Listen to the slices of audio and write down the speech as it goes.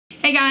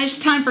Hey guys,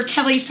 time for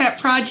Kelly's Pet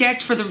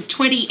Project for the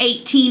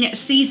 2018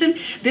 season.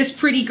 This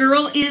pretty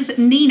girl is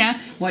Nina.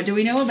 What do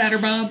we know about her,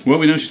 Bob? Well,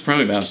 we know she's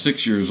probably about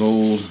 6 years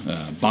old,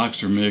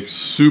 boxer mix,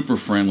 super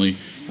friendly,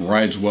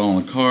 rides well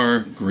in the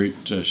car, great,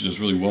 she does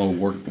really well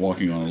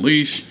walking on a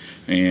leash,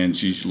 and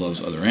she loves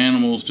other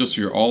animals. Just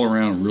your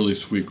all-around really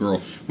sweet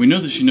girl. We know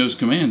that she knows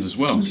commands as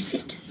well. Can you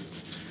sit?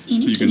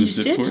 Annie, you can you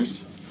sit for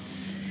us?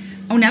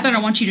 Oh, now that I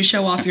want you to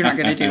show off, you're not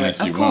going to do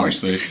it. Of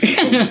course.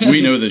 We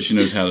know that she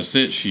knows how to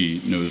sit.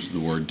 She knows the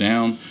word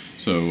down.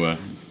 So,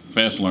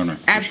 fast learner.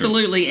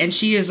 Absolutely, sure. And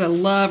she is a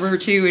lover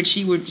too, and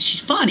she's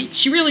funny.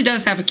 She really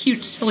does have a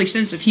cute, silly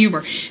sense of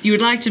humor. If you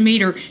would like to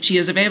meet her, she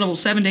is available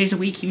 7 days a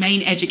week.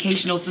 Humane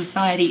Educational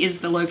Society is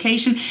the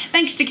location.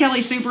 Thanks to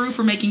Kelly Subaru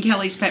for making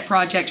Kelly's Pet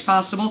Project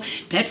possible.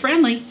 Pet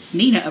friendly,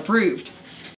 Nina approved.